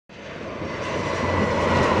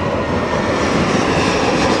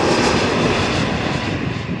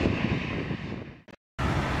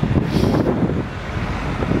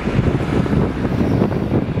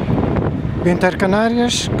Binter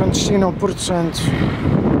Canarias, com destino ao Porto Santo.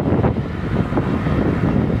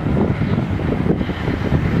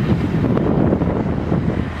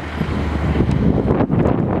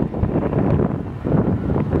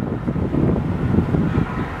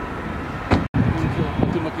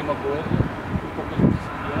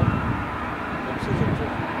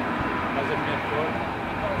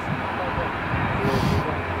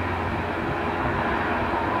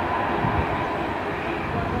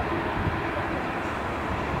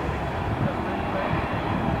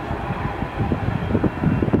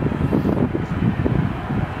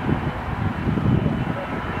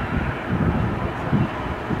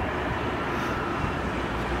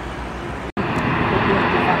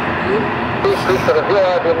 Pista da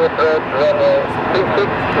Vila Diametra Terranóis 36,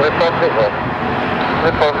 report visual.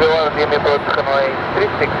 Report Vila Diametra Terranóis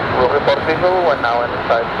 36, will report visual, 1 now and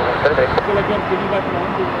 5 moving 36. Aquele avião pequenino vai para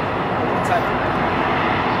onde? Sai.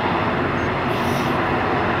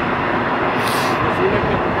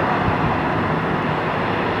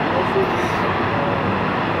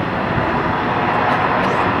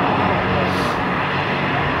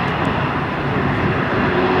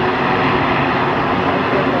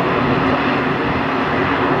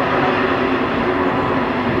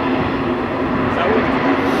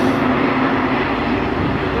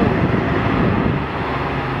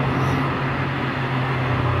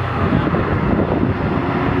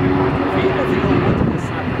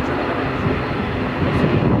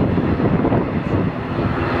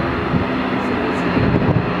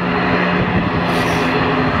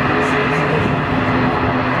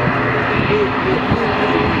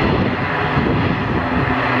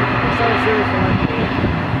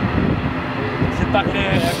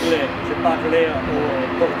 Você parle o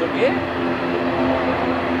português?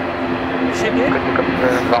 Cheguei.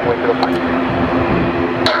 Runway 05.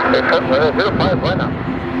 05, why not?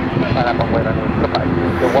 Para runway 05.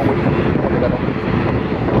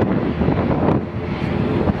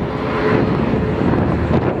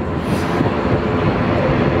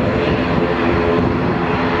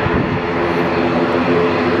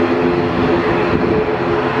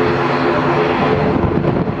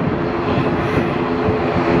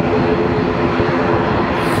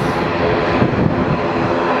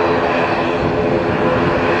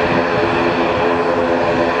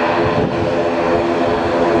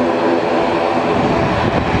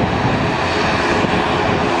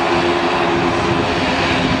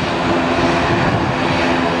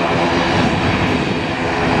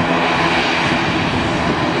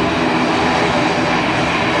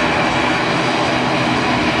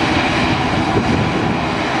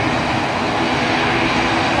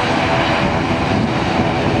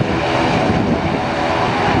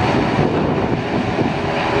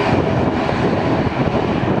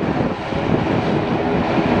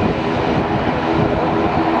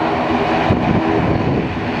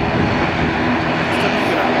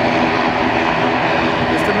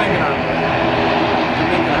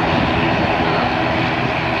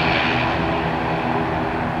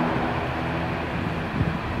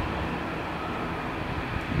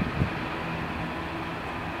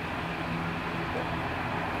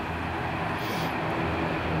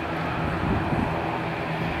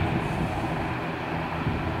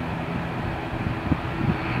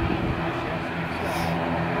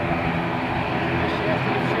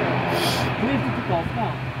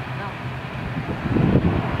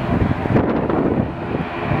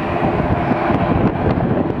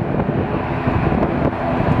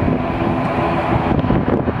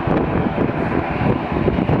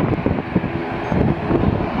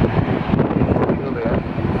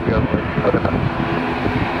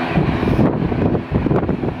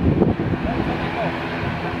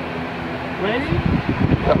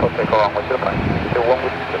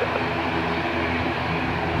 The one way.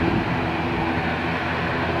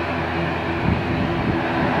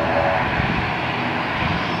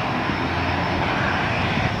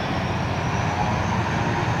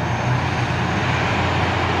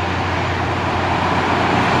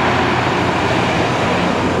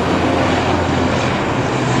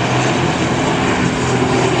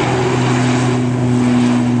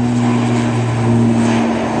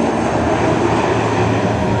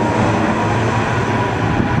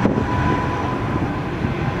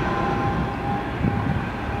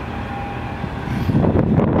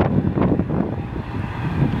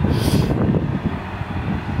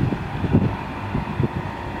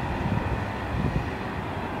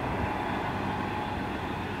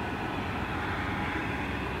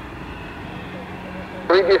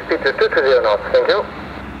 Reduce speed to 220 knots, thank you.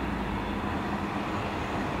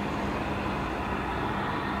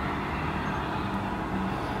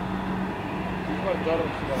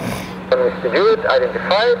 Mr. Jewett,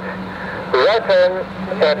 identified. Right turn,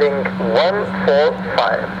 heading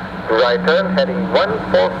 145. Right turn, heading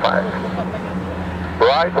 145.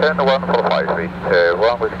 Right turn 145 feet,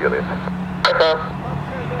 one with Juliet. Okay.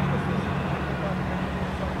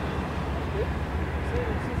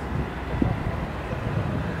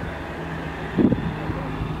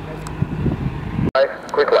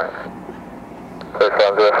 Quick line. First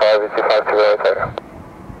 105, 55 to the right.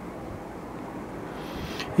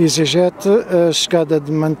 easyJet, a chegada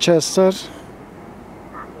de Manchester.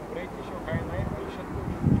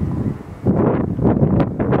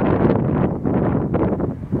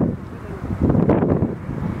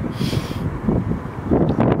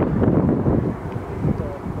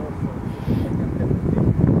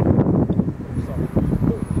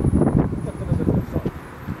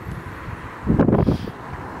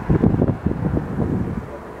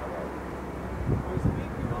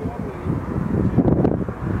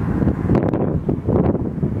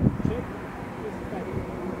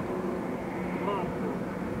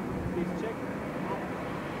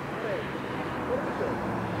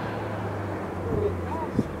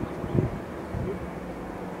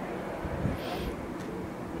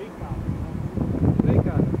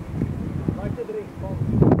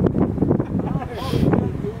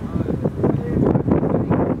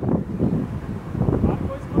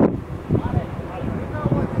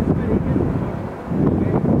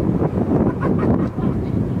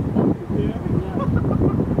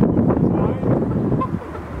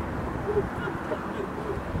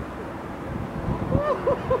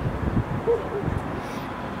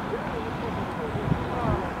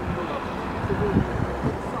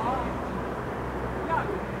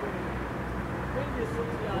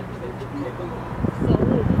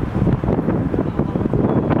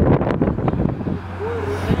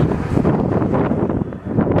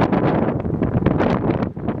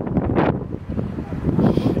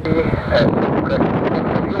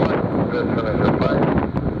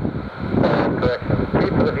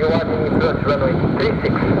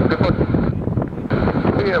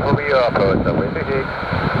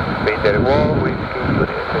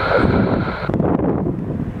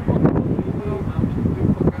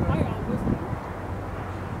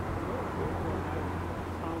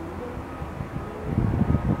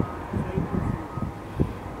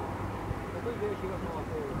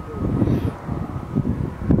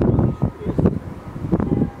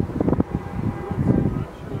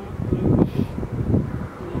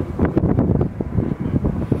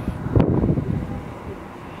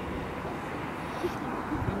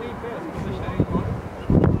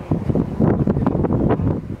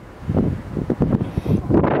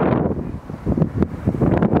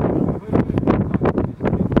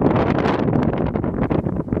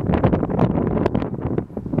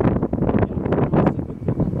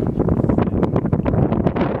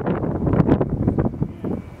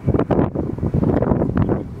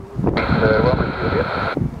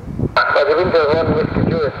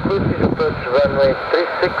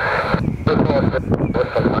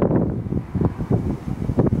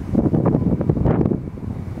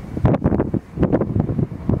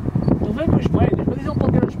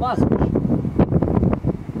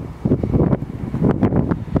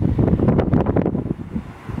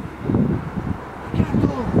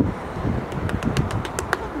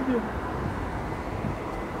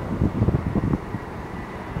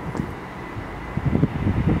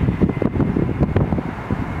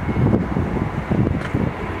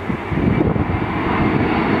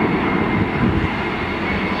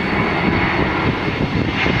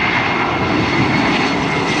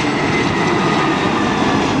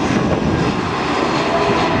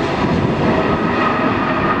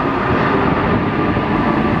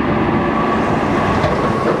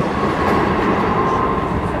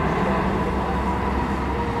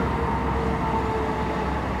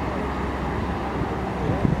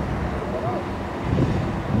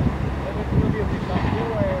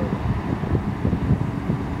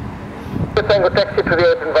 Tango taxi to the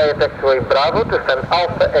open via taxiway Bravo to stand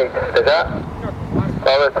Alpha 8. Deja.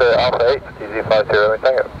 Solid Alpha 8, TZ50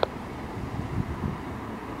 Tango.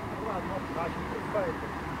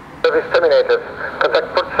 Service terminated. Contact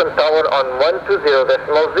Port Sun Tower on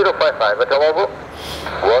 120.055. Hotel Mobile.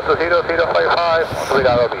 120.055.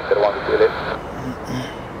 Obrigado, Binter, 120.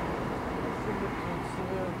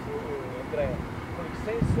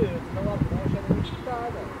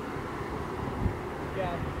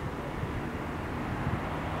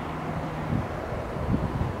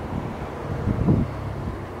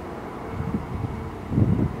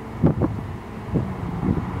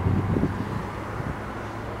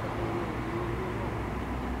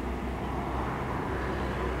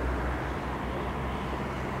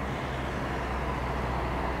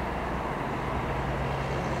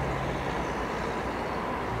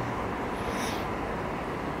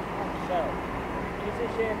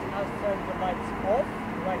 EasyJet has turned the lights off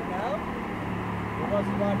right now. It was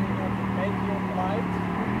running on the medium light.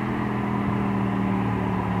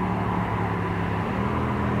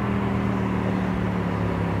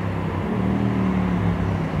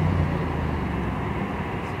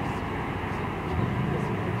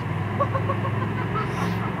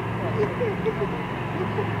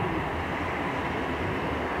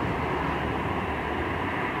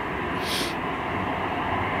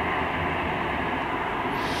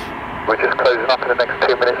 We're just closing up in the next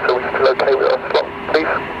 2 minutes, so we're still okay with our slot, please.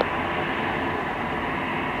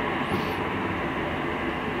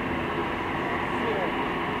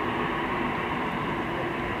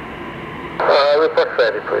 Report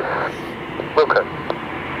ready, please. Okay.